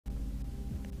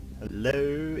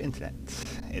Hello Internet,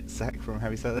 it's Zach from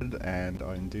Heavy Salad and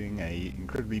I'm doing a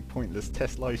incredibly pointless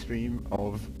test live stream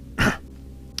of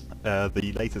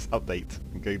the latest update.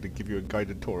 I'm going to give you a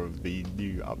guided tour of the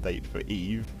new update for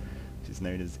Eve, which is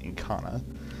known as Incarna.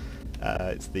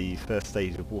 It's the first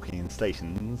stage of walking in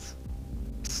stations,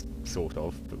 sort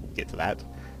of, but we'll get to that.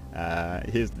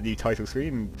 Here's the new title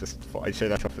screen, just thought I'd show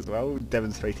that off as well,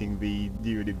 demonstrating the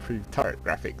new and improved turret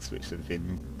graphics which have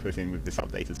been put in with this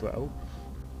update as well,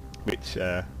 which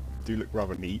do look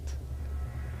rather neat.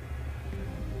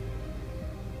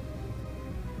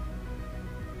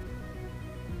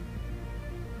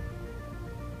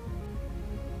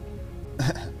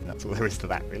 That's all there is to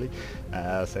that, really.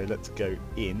 So let's go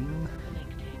in.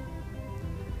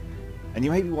 And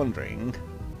you may be wondering,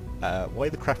 why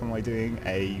the crap am I doing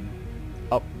a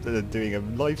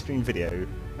live stream video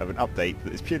of an update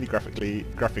that is purely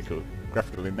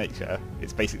graphical in nature?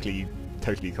 It's basically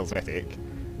totally cosmetic.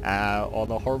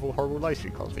 On a horrible live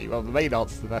stream quality. Well, the main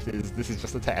answer to that is this is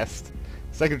just a test.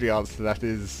 Secondary answer to that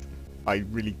is I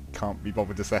really can't be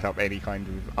bothered to set up any kind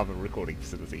of other recording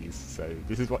facilities, so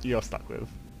this is what you're stuck with.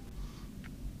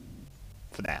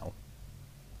 For now.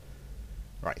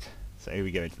 Right, so here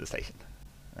we go into the station.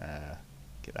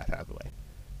 Get that out of the way.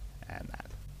 And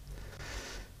that.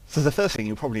 So the first thing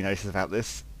you'll probably notice about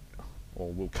this,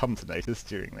 or will come to notice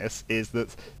during this, is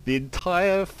that the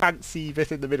entire fancy bit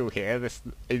in the middle here, this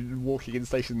in walking in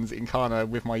stations Incarna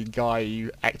with my guy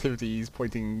activities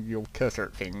pointing your cursor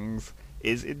at things,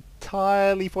 is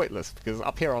entirely pointless, because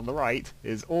up here on the right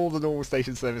is all the normal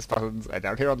station service buttons, and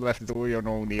down here on the left is all your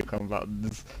normal neocon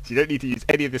buttons, so you don't need to use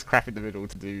any of this crap in the middle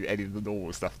to do any of the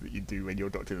normal stuff that you do when you're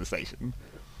docked in the station.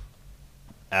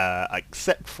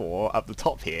 Except for up the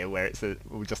top here, where it's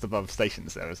just above station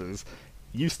services,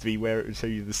 used to be where it would show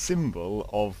you the symbol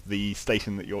of the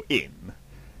station that you're in.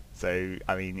 So,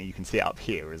 I mean, you can see it up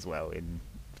here as well in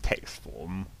text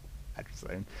form, address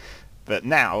zone. But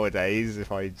nowadays,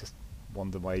 if I just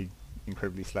wander my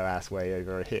incredibly slow ass way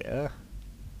over here,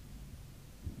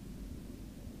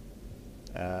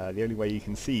 the only way you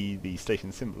can see the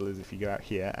station symbol is if you go out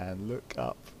here and look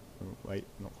up. Oh, wait,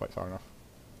 not quite far enough.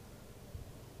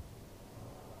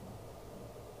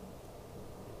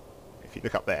 If you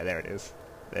look up there, there it is.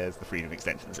 There's the freedom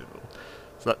extension symbol.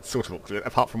 So that's sort of awkward.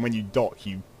 Apart from when you dock,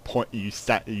 you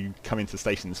come into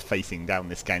stations facing down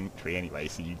this gantry anyway,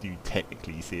 so you do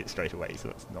technically see it straight away. So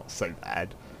that's not so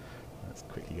bad. Let's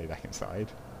quickly go back inside.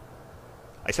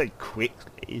 I say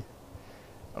quickly.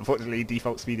 Unfortunately,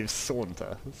 default speed is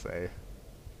saunter, so I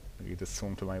can just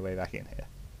saunter my way back in here.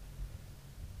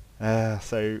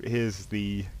 So here's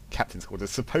the captain's quarters.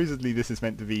 Supposedly this is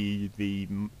meant to be the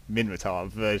Minmatar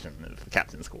version of the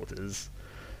captain's quarters.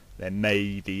 There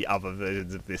may be other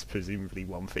versions of this, presumably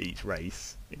one for each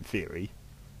race, in theory.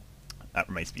 That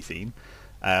remains to be seen.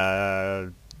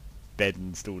 Bed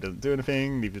and stool doesn't do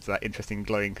anything, neither does that interesting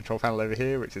glowing control panel over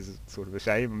here, which is sort of a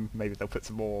shame. Maybe they'll put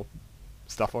some more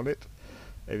stuff on it.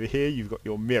 Over here you've got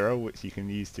your mirror, which you can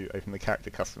use to open the character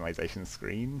customization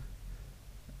screen.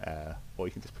 Or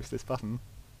you can just push this button.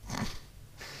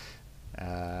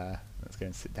 Let's go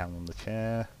and sit down on the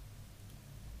chair.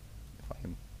 If I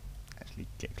can actually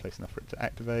get close enough for it to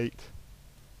activate.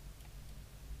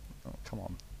 Oh, come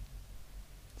on.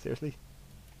 Seriously?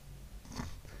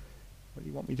 What do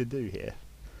you want me to do here?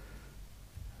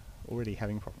 Already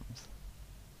having problems.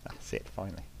 That's it,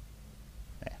 finally.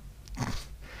 There.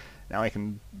 Now I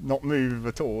can not move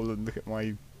at all and look at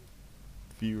my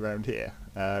view around here.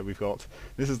 We've got,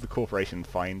 this is the corporation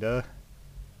finder.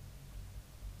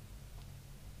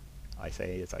 I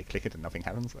say as I click it and nothing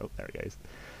happens. Oh, there it goes.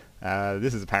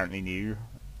 This is apparently new,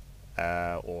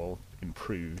 or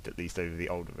improved at least over the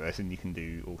older version. You can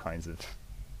do all kinds of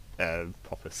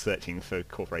proper searching for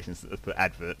corporations that have put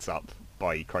adverts up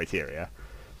by criteria.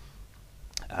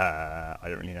 I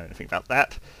don't really know anything about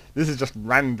that. This is just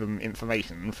random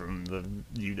information from the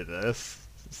universe,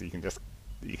 so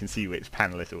you can see which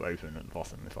panel it will open at the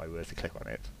bottom if I were to click on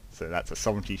it. So that's a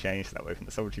sovereignty change, so that will open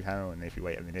the sovereignty panel, and if you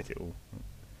wait a minute it'll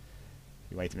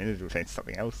change to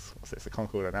something else. So it's a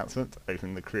Concord announcement,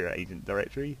 open the career agent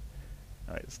directory.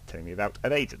 Oh, it's telling me about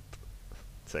an agent.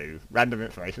 So random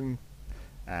information,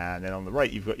 and then on the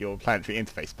right you've got your planetary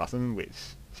interface button, which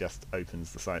just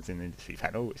opens the science and industry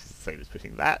panel, which is the same as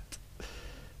pushing that.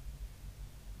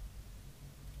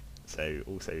 So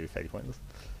also fairly pointless.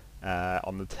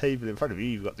 On the table in front of you,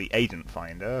 you've got the agent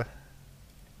finder,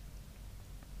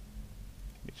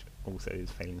 which also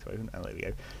is failing to open. Oh, there we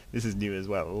go. This is new as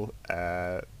well.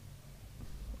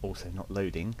 Also not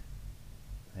loading.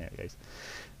 There it goes.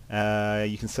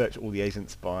 You can search all the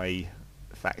agents by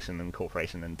faction and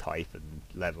corporation and type and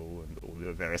level and all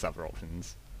the various other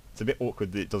options. It's a bit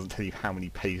awkward that it doesn't tell you how many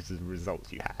pages of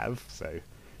results you have, so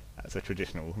that's a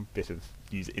traditional bit of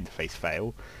user interface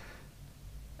fail.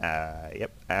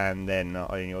 Yep, and then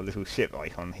on your little ship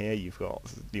icon here, you've got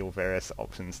your various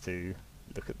options to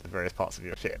look at the various parts of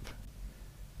your ship,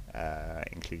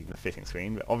 including the fitting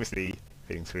screen, but obviously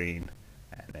fitting screen,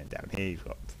 and then down here you've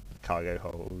got cargo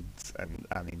holds, and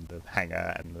I mean the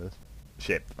hangar and the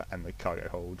ship and the cargo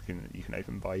hold you can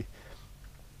open by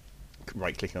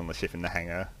right clicking on the ship in the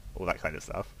hangar, all that kind of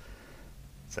stuff.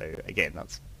 So again,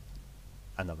 that's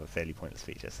another fairly pointless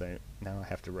feature. So now I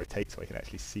have to rotate so I can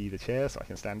actually see the chair, so I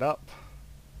can stand up.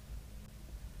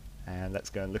 And let's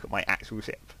go and look at my actual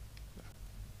ship.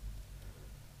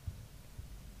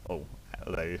 Oh,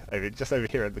 although just over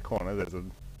here in the corner there's a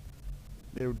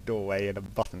little doorway and a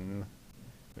button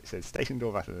which says station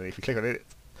door button, and if you click on it,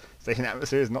 station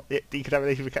atmosphere is not yet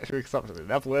decontaminated for capturing consumption.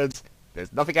 In other words,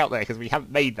 there's nothing out there because we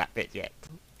haven't made that bit yet.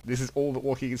 This is all that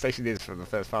walking in station is from the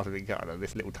first part of Incarna,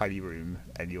 this little tiny room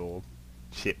and your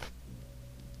ship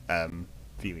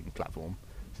viewing platform,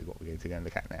 which is what we're going to go and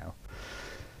look at now.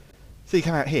 So you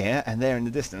come out here, and there in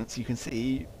the distance you can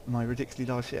see my ridiculously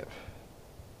large ship.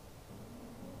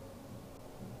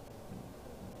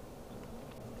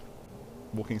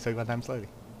 Walking so goddamn slowly.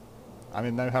 I'm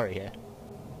in no hurry here.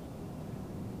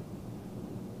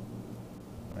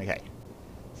 Okay,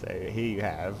 so here you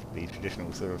have the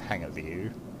traditional sort of hangar view,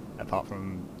 apart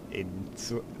from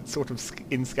sort of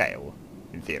in scale,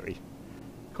 in theory.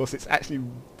 Of course, it's actually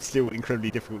still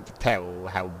incredibly difficult to tell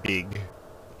how big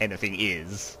anything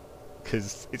is,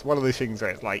 because it's one of those things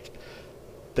where it's like,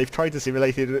 they've tried to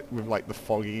simulate it with like the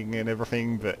fogging and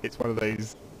everything, but it's one of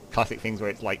those classic things where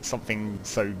it's like something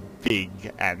so big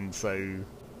and so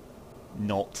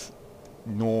not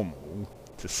normal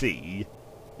to see,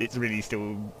 it's really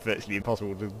still virtually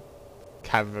impossible to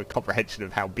have a comprehension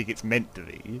of how big it's meant to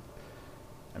be.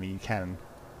 I mean, you can,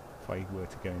 if I were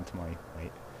to go into my,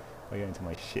 if I go into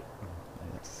my ship,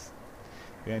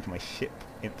 go into my ship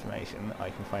information, I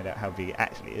can find out how big it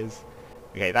actually is.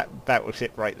 Okay, that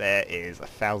battleship right there is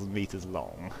 1,000 meters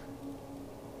long.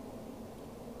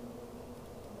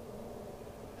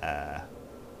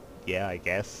 Yeah, I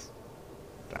guess.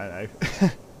 I don't know.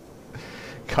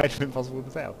 Kind of impossible to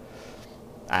tell.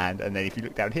 And then if you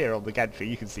look down here on the gantry,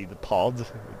 you can see the pod,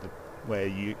 where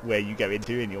you go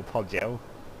into in your pod gel.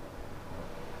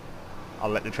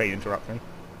 I'll let the train interrupt me.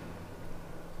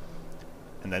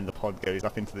 And then the pod goes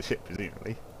up into the ship,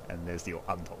 presumably. And there's your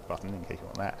undock button, in case you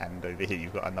want that. And over here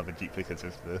you've got another duplicate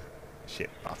of the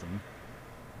ship button.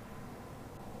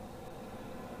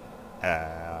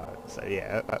 So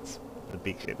yeah, that's the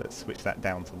big ship. Let's switch that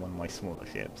down to one of my smaller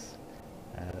ships.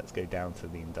 Let's go down to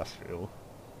the industrial.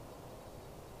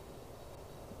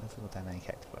 Where's the dynamic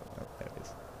active button? Oh, there it is.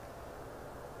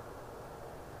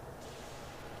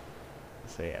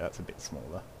 So yeah, that's a bit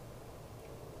smaller.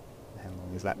 How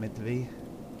long is that meant to be?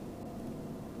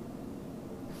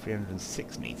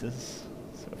 306 meters,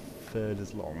 so a third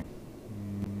as long.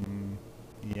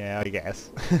 Yeah, I guess.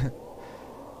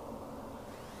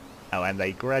 Oh, and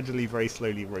they gradually, very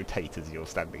slowly rotate as you're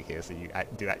standing here, so you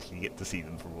do actually get to see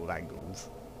them from all angles.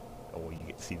 Or you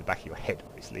get to see the back of your head,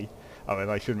 obviously. Oh,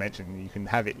 and I should mention, you can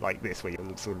have it like this, where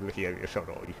you're sort of looking over your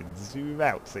shoulder, or you can zoom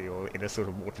out, so you're in a sort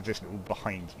of more traditional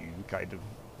behind you kind of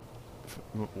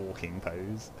walking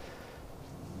pose.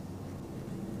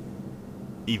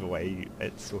 Either way,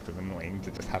 it's sort of annoying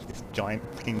to just have this giant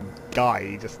fucking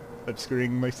guy just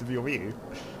obscuring most of your view.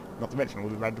 Not to mention all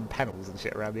the random panels and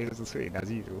shit around the edge of the screen, as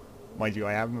usual. Mind you,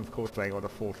 I am, of course, playing on a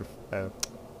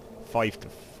 5 to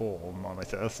 4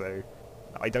 monitor, so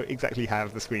I don't exactly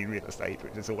have the screen real estate,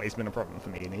 which has always been a problem for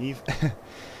me and Eve.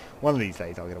 One of these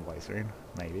days I'll get a widescreen,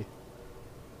 maybe.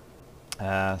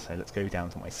 So let's go down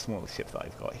to my smaller ship that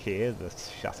I've got here, the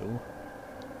shuttle.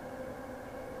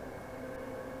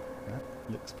 That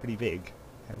looks pretty big.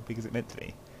 How big is it meant to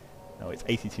be? No, it's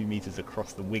 82 meters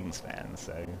across the wingspan,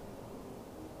 so...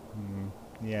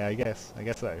 yeah, I guess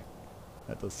so.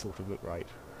 That does sort of look right.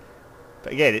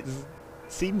 But again, it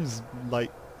seems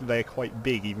like they're quite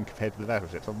big even compared to the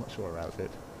battleships. I'm not sure about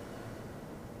it.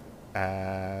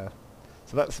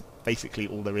 So that's basically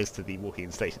all there is to the walking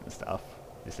station stuff.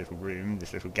 This little room,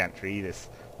 this little gantry, this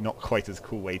not quite as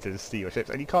cool way to see your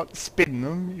ships. And you can't spin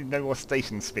them, you know, more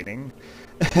station spinning.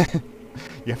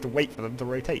 You have to wait for them to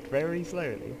rotate very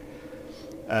slowly.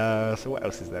 So what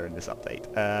else is there in this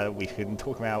update? We can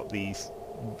talk about these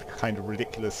kind of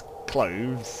ridiculous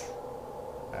clothes,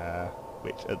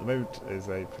 which at the moment is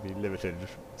a pretty limited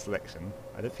selection.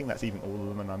 I don't think that's even all of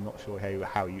them, and I'm not sure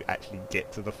how you actually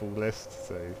get to the full list,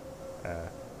 so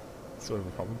sort of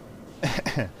a problem.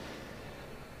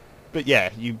 But yeah,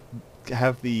 you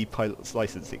have the pilot's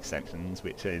license extensions,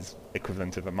 which is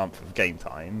equivalent of a month of game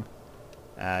time.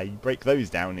 You break those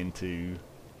down into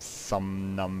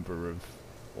some number of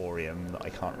Orium that I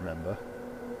can't remember.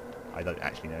 I don't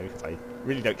actually know because I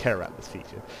really don't care about this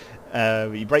feature.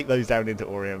 You break those down into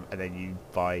Orium and then you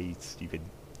buy stupid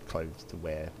clothes to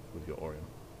wear with your Orium.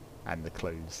 And the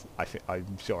clothes,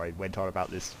 I'm sure I went on about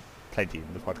this plenty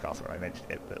in the podcast when I mentioned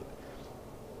it, but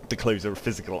the clothes are a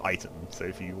physical item, so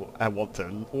if you want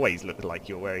to always look like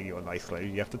you're wearing your nice clothes,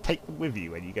 you have to take them with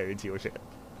you when you go into your ship,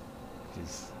 which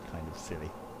is kind of silly.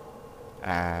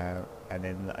 And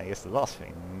then I guess the last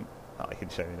thing that I can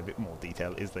show in a bit more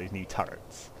detail is those new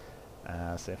turrets.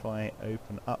 So if I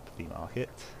open up the market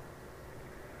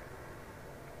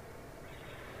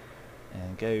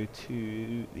and go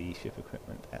to the ship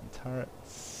equipment and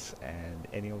turrets, and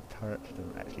any old turret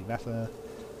doesn't actually matter.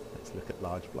 Let's look at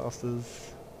large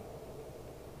blasters.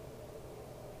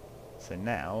 So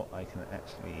now I can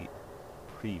actually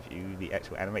preview the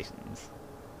actual animations.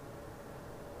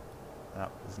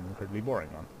 That was an incredibly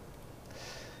boring one.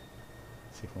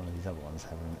 See if one of these other ones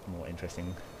have a more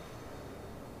interesting...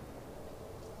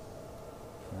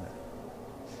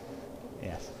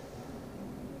 yes.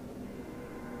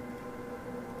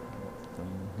 The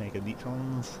Mega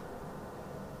Neutrons.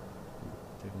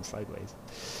 Moving sideways.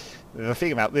 The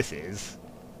thing about this is,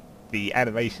 the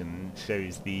animation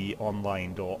shows the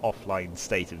online or offline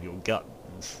state of your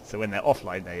guns. So when they're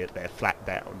offline, they're flat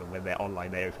down, and when they're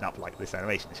online, they open up like this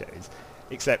animation shows.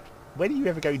 Except, when are you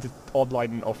ever going to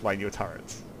online and offline your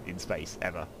turrets in space,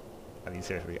 ever? I mean,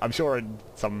 seriously. I'm sure in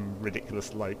some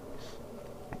ridiculous, like,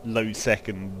 low sec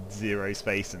and zero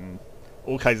space and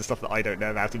all kinds of stuff that I don't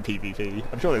know about in PvP.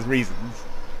 I'm sure there's reasons.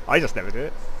 I just never do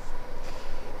it.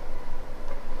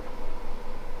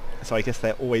 So I guess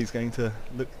they're always going to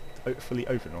look fully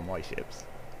open on my ships.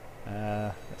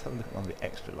 Let's have a look at one of the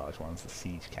extra large ones, the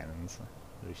siege cannons.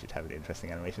 They should have an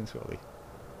interesting animation, surely.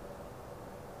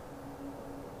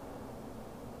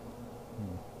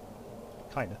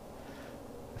 Kinda.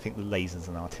 I think the lasers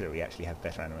and artillery actually have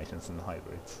better animations than the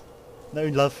hybrids. No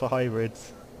love for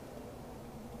hybrids!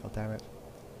 God damn it.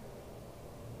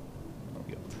 Oh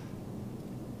god.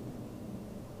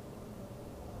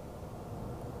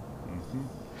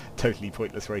 Totally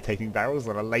pointless rotating barrels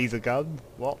on a laser gun?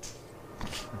 What?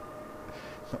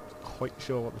 Not quite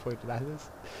sure what the point of that is.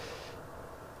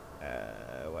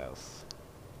 What else?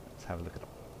 Let's have a look at a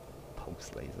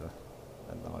pulse laser.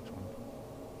 A large one.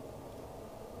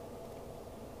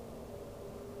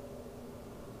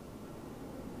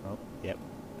 Oh, yep.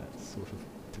 That's sort of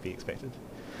to be expected.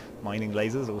 Mining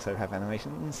lasers also have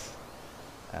animations.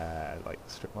 Like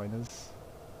strip miners.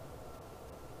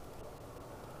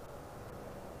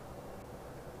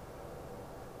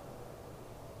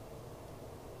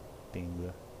 Being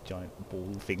the giant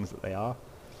ball things that they are.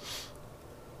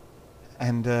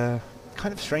 And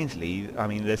kind of strangely, I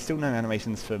mean, there's still no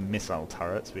animations for missile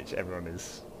turrets, which everyone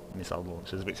is... missile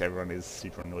launchers, which everyone is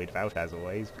super annoyed about, as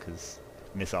always, because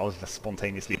missiles just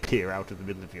spontaneously appear out of the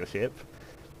middle of your ship.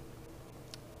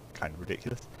 Kind of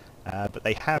ridiculous. But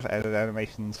they have added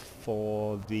animations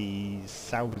for the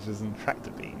salvagers and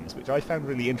tractor beams, which I found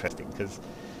really interesting, because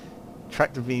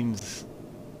tractor beams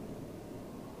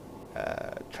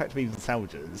and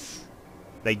salvagers,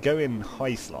 they go in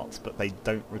high slots, but they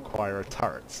don't require a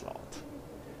turret slot.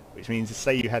 Which means,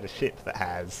 say you had a ship that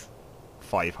has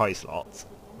 5 high slots,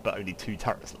 but only 2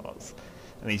 turret slots.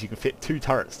 That means you can fit 2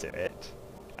 turrets to it,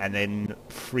 and then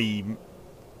 3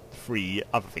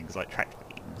 other things like tractor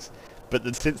beams. But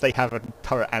then, since they have a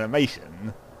turret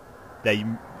animation,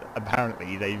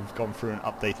 apparently they've gone through and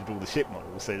updated all the ship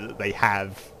models so that they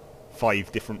have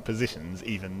 5 different positions,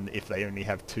 even if they only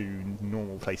have 2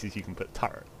 normal places you can put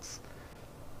turrets.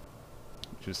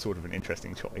 Which was sort of an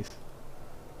interesting choice.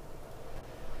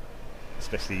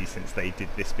 Especially since they did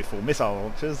this before missile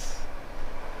launchers,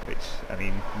 which, I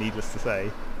mean, needless to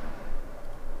say,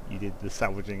 you did the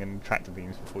salvaging and tractor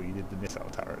beams before you did the missile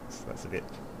turrets. That's a bit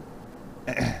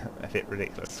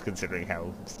ridiculous, considering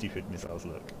how stupid missiles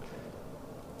look.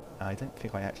 I don't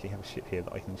think I actually have a ship here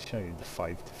that I can show the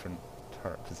 5 different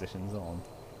turret positions on.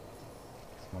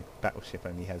 My battleship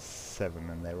only has 7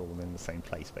 and they're all in the same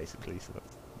place basically, so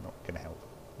that's not going to help.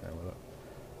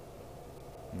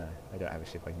 No, I don't have a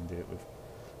ship I can do it with.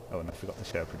 Oh, and I forgot to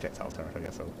show a projectile turret. I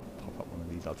guess I'll pop up one of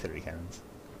these artillery cannons.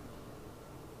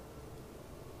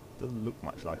 Doesn't look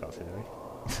much like artillery.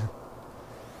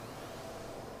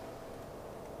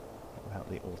 What about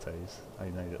the autos? I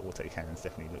know that auto cannons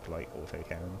definitely look like auto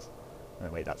cannons. Oh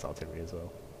wait, that's artillery as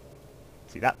well.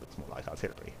 See, that looks more like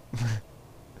artillery. Do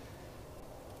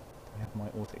we have my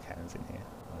autocannons in here.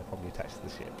 They're probably attached to the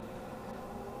ship.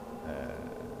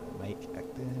 Make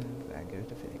active and go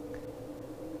to fitting.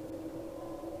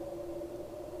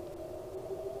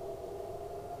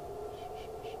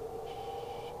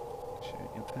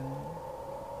 Show info.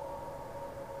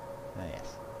 Ah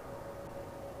yes.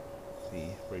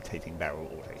 The rotating barrel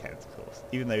autocannons, of course.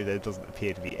 Even though there doesn't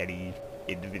appear to be any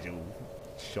individual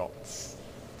shots,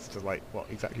 it's just like, what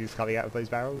exactly is coming out of those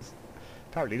barrels?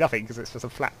 Apparently nothing, because it's just a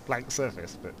flat, blank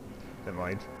surface, but never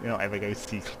mind. You're not ever going to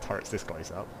see turrets this close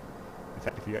up. In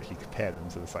fact, if you actually compare them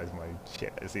to the size of my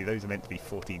ship, see, those are meant to be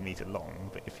 14 metre long,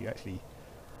 but if you actually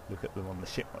look at them on the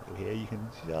ship model here, you can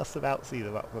just about see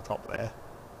them up the top there.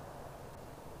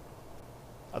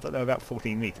 I don't know about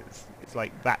 14 metres. It's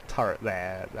like that turret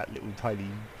there, that little tiny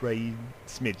grey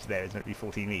smidge there is meant to be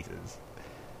 14 metres.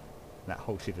 That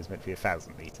whole ship is meant to be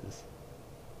 1,000 metres.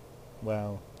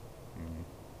 Well,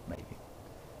 maybe.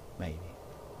 Maybe.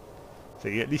 So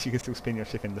at least you can still spin your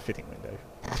ship in the fitting window.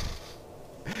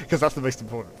 Because that's the most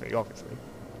important thing, obviously.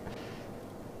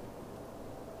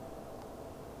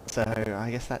 So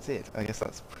I guess that's it. I guess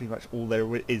that's pretty much all there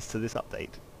is to this update.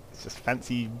 It's just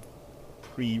fancy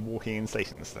pre-walking in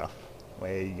station stuff,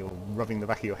 where you're rubbing the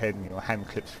back of your head and your hand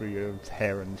clips through your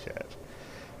hair and shirt.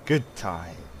 Good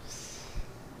times.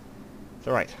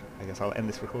 So right, I guess I'll end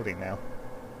this recording now.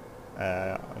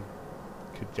 I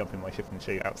could jump in my ship and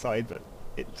show you outside, but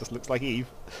it just looks like Eve.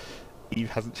 Eve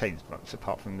hasn't changed much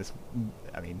apart from this.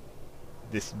 I mean,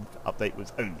 this update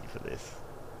was only for this,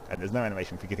 and there's no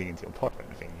animation for getting into your pod or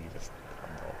anything. You just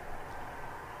unlock.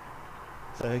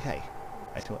 So okay,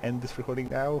 I shall end this recording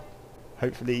now.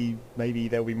 Hopefully, maybe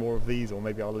there'll be more of these, or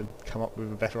maybe I'll come up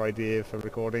with a better idea for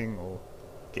recording, or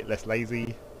get less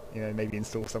lazy. You know, maybe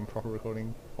install some proper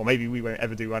recording, or maybe we won't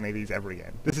ever do one of these ever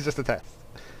again. This is just a test.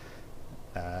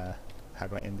 How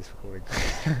do I end this recording?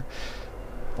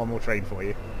 One more train for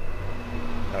you.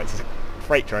 No, it's a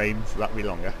freight train, so that'll be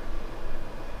longer.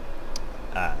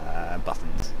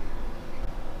 Buttons.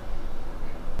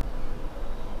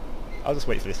 I'll just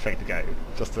wait for this train to go,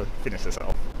 just to finish this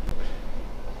off.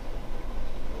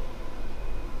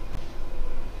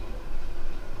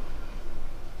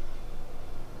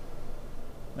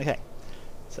 Okay,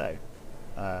 so,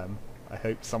 I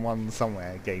hope someone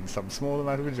somewhere gains some small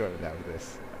amount of enjoyment out of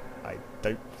this. I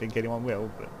don't think anyone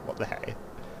will, but what the heck.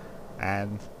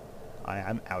 And I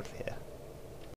am out of here.